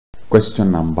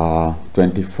Question number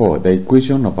 24. The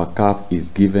equation of a curve is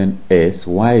given as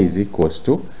y is equals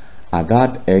to a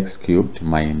third x cubed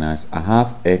minus a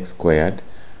half x squared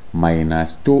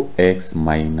minus 2x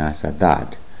minus a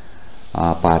third.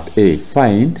 Part A,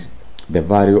 find the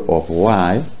value of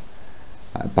y.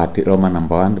 Part Roman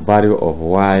number 1, value of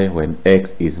y when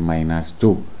x is minus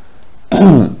 2.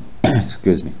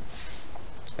 Excuse me.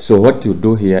 So what you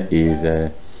do here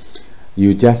is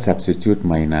you just substitute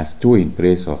minus 2 in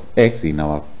place of x in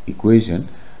our equation.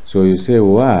 So you say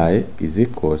y is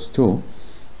equals to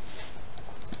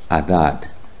a third.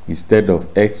 Instead of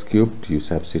x cubed, you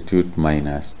substitute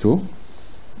minus 2.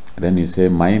 Then you say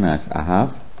minus a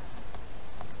half.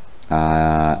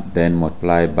 Then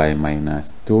multiply by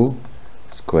minus 2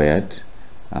 squared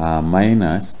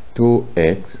minus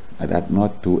 2x. That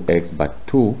not 2x but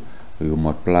 2. You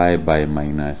multiply by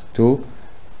minus 2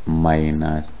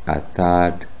 minus a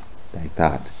third by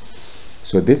third.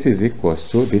 So this is equals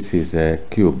to, this is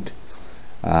cubed.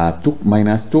 2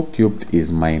 minus 2 cubed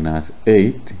is minus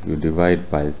 8. You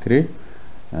divide by 3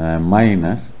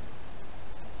 minus,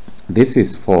 this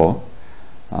is 4.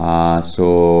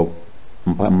 So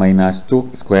minus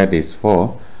 2 squared is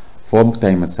 4. 4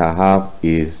 times a half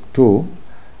is 2.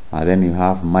 Then you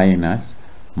have minus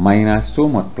 2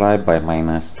 multiplied by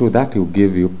minus 2. That will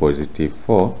give you positive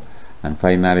 4. And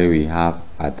finally we have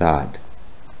a third.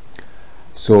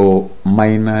 So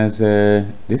minus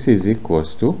this is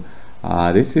equals to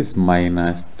this is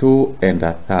minus 2 and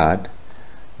a third,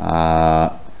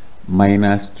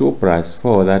 minus 2 plus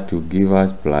 4, that will give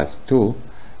us plus 2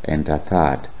 and a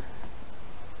third,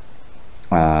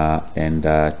 and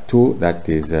 2, that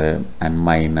is and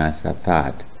minus a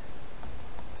third.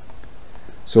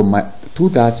 So 2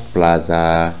 thirds plus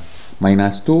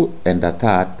minus 2 and a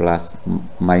third plus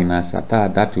minus a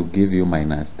third, that will give you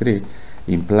minus 3,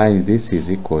 implying this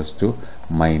is equals to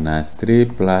minus 3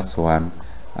 plus 1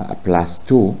 plus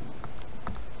 2,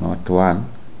 not 1,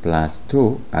 plus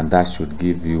 2, and that should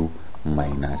give you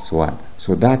minus 1.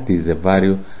 So that is the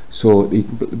value. So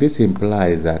this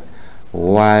implies that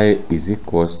y is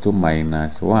equals to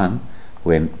minus 1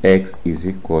 when x is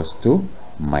equals to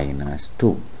minus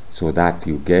 2. So that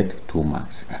you get 2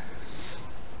 marks.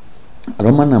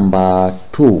 Roman number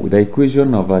 2, the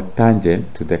equation of a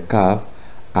tangent to the curve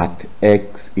at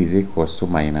x is equals to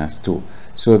minus 2.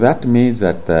 So that means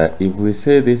that if we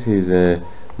say this is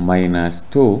minus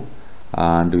 2,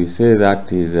 and we say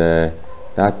that is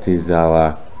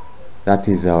our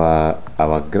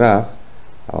graph,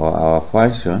 our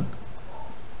function,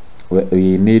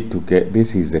 we need to get,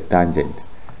 this is the tangent,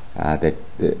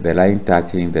 the line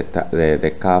touching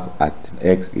the curve at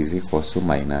x is equals to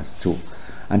minus 2.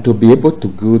 And to be able to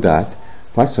do that,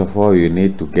 first of all, you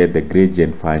need to get the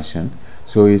gradient function.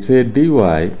 So we say dy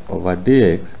over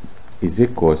dx is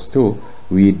equals to,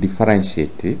 we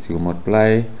differentiate it, you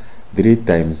multiply 3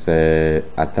 times a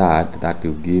third, that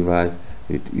will give us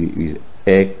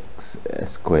x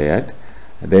squared.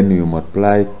 Then you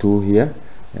multiply 2 here,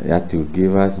 that will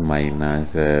give us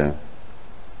minus,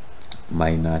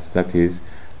 that is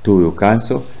 2 will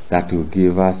cancel, that will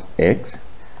give us x.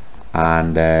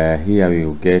 And here we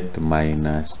will get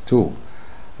minus 2.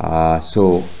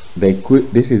 So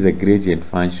this is a gradient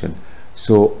function.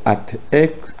 So at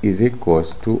x is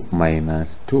equals to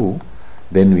minus 2,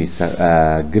 then we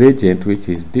gradient, which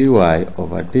is dy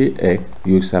over dx,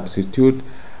 you substitute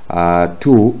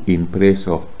 2 in place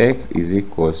of x is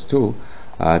equals to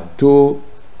 2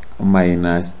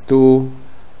 minus 2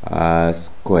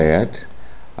 squared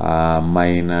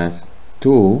minus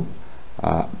 2,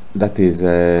 that is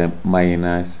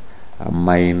minus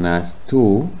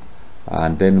 2,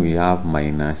 and then we have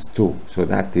minus 2. So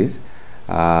that is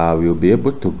we'll be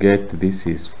able to get, this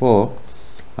is 4,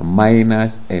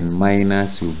 minus and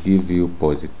minus will give you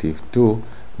positive 2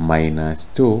 minus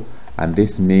 2, and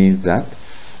this means that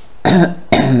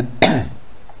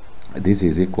this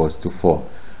is equals to 4.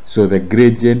 So the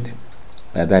gradient,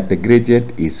 the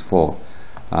gradient is 4.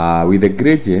 With the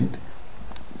gradient,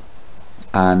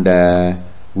 and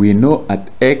we know at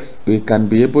x we can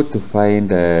be able to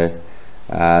find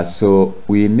so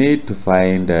we need to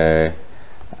find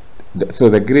so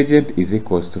the gradient is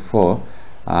equals to 4.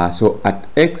 So at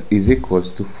x is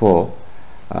equals to 4,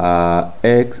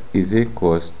 x is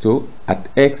equals to, at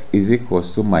x is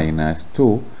equals to minus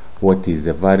 2, what is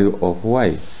the value of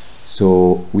y?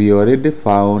 So we already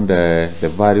found the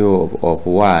value of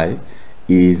y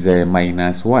is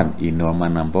minus 1 in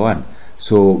Roman number 1.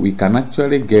 So we can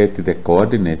actually get the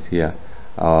coordinates here.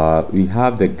 We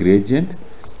have the gradient.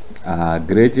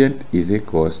 Gradient is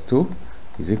equals to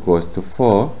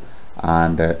 4,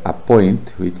 and a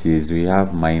point, which is we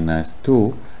have minus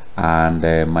 2 and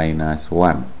minus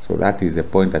 1. So that is the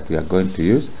point that we are going to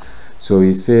use. So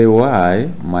we say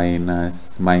y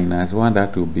minus 1,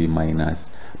 that will be minus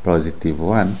positive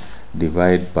 1,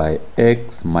 divided by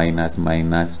x minus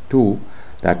minus 2,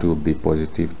 that will be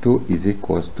positive 2, is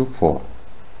equals to 4.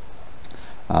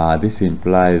 This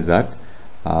implies that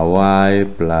y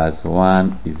plus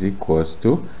 1 is equals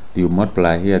to, you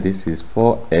multiply here, this is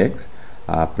 4x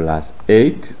plus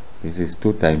 8, this is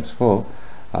 2 times 4,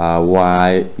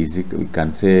 y is equal, we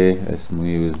can say, let's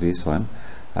use this one,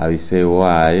 we say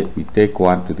y, we take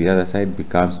 1 to the other side,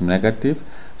 becomes negative,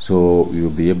 so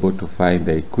you'll be able to find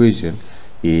the equation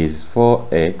is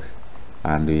 4x,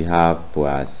 and we have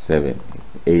plus 7.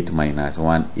 8 minus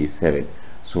 1 is 7.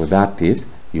 So that is,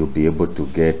 you'll be able to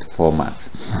get 4 marks.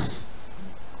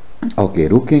 Okay,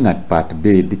 looking at part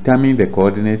B, determine the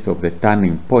coordinates of the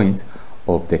turning point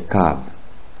of the curve.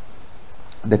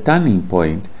 The turning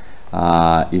point,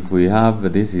 if we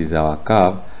have, this is our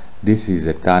curve, this is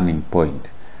the turning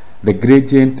point. The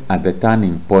gradient at the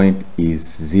turning point is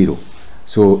 0.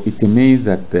 So it means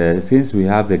that since we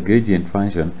have the gradient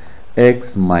function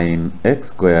x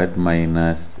squared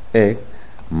minus x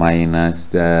minus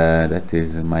that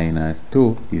is minus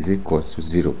 2 is equals to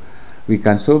 0. We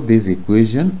can solve this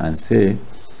equation and say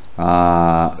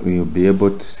we will be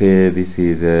able to say this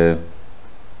is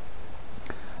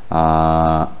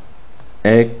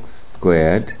x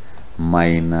squared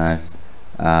minus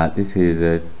this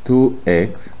is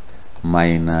 2x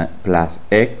minus plus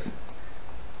x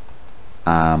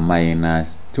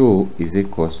minus 2 is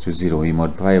equals to 0. We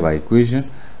multiply by equation,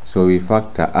 so we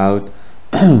factor out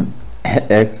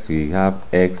x, we have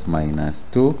x minus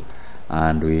 2,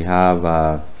 and we have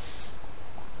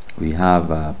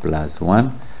plus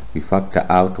 1. We factor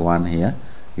out 1 here,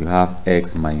 you have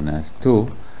x minus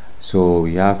 2, so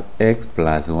we have x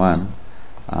plus 1,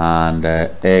 and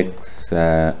x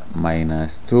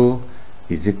minus 2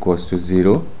 is equals to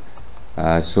 0.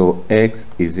 So x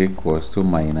is equals to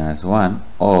minus 1,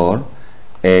 or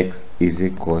x is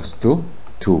equals to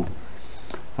 2.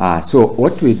 So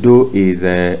what we do is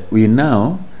we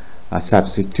now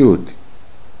substitute.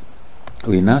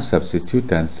 We now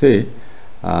substitute and say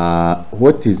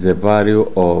what is the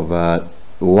value of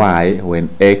y when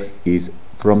x is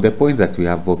from the point that we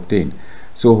have obtained.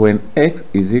 So when x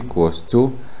is equals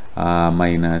to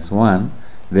minus 1,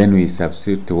 then we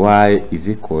substitute y is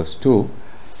equals to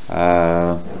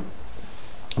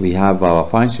we have our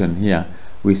function here,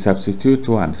 we substitute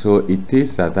 1, so it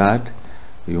is that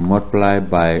you multiply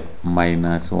by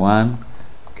minus 1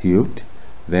 cubed,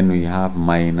 then we have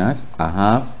minus a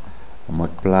half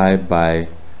multiplied by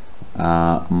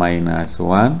minus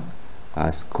 1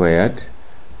 squared,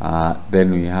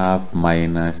 then we have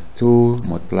minus 2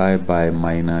 multiplied by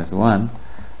minus 1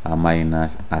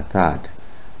 minus a third.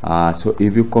 So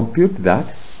if you compute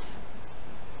that,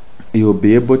 you'll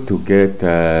be able to get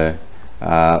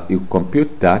you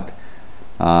compute that,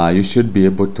 you should be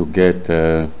able to get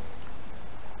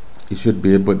you should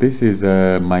be able, this is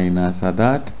minus a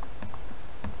that,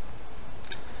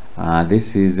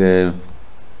 this is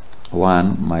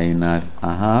 1 minus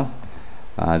a half,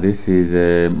 this is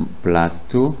plus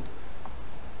 2,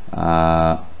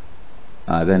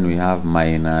 then we have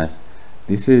minus,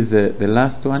 this is the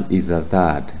last one is a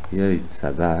third, here it's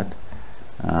a third,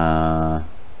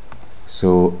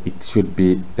 so it should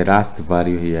be, the last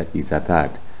value here is a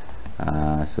third,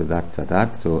 so that's a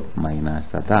third, so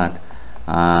minus a third,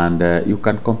 and you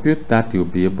can compute that, you'll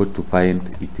be able to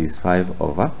find it is 5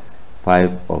 over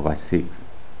 6.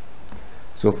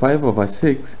 So 5 over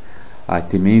 6,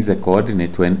 it means the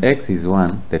coordinate when x is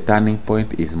 1, the turning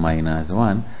point is minus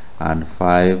 1, and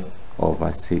 5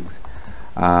 over 6.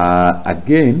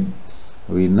 Again,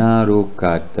 we now look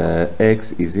at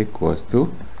x is equals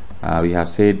to, we have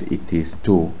said it is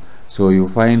 2, so you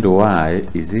find y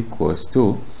is equals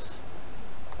to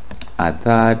a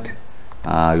third,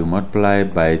 you multiply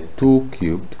by 2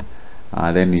 cubed,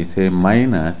 then you say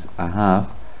minus a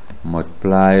half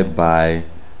multiply by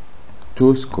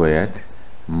 2 squared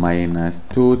minus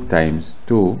 2 times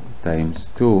 2 times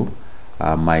 2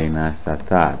 minus a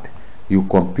third. You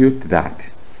compute that.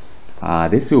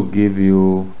 This will give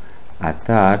you a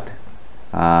third,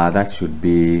 that should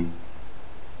be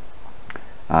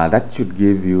that should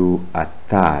give you a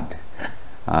third,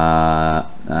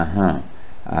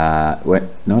 well,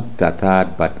 not a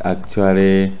third, but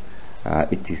actually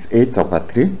it is 8 over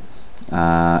 3.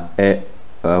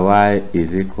 Y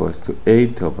is equals to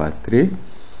 8 over 3.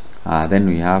 Then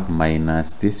we have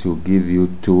minus, this will give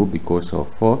you 2 because of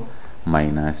 4,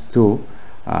 minus 2.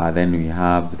 Then we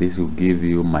have, this will give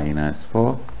you minus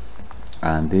 4,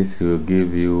 and this will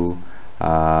give you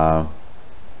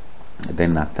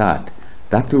then a third.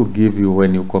 That will give you,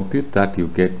 when you compute that, you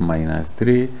get minus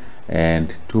 3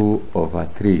 and 2 over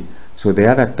 3. So the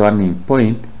other turning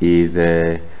point is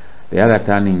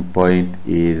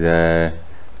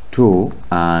 2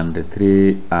 and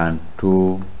 3 and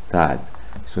 2/3.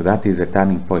 So that is a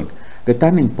turning point. The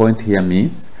turning point here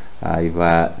means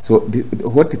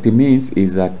what it means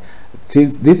is that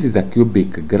since this is a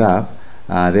cubic graph,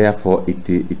 therefore it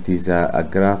is a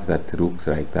graph that looks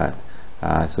like that.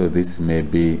 So this may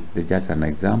be just an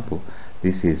example.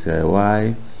 This is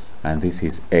y and this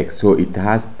is x. So it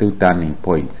has two turning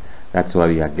points. That's why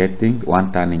we are getting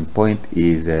one turning point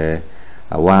is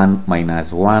 1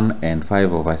 minus 1 and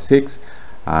 5 over 6,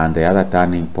 and the other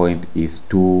turning point is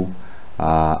 2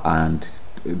 and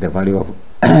the value of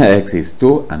x is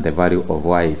 2 and the value of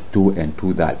y is 2 and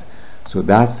 2/3. So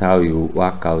that's how you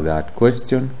work out that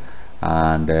question,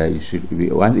 and you should be,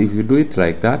 if you do it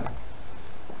like that,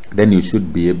 then you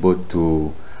should be able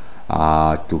to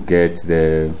get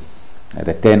the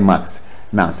 10 marks.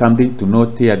 Now, something to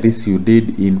note here, this you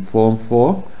did in form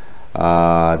 4,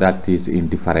 that is in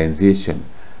differentiation.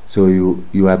 So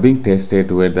you are being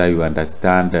tested whether you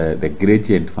understand the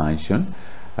gradient function.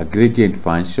 A gradient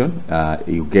function,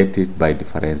 you get it by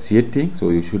differentiating, so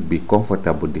you should be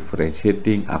comfortable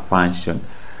differentiating a function.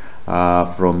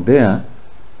 From there,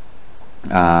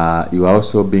 you are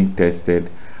also being tested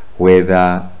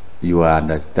whether you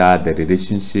understand the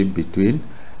relationship between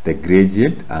the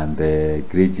gradient and the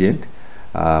gradient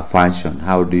function.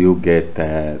 How do you get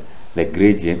the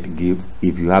gradient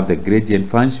if you have the gradient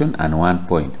function and 1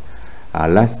 point?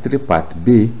 Lastly, part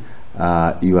B,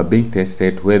 you are being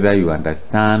tested whether you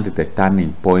understand the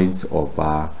turning points of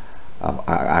a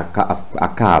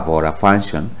curve or a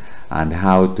function and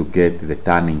how to get the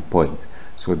turning points.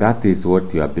 So that is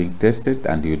what you are being tested,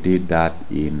 and you did that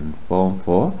in form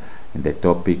 4 in the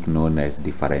topic known as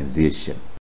differentiation.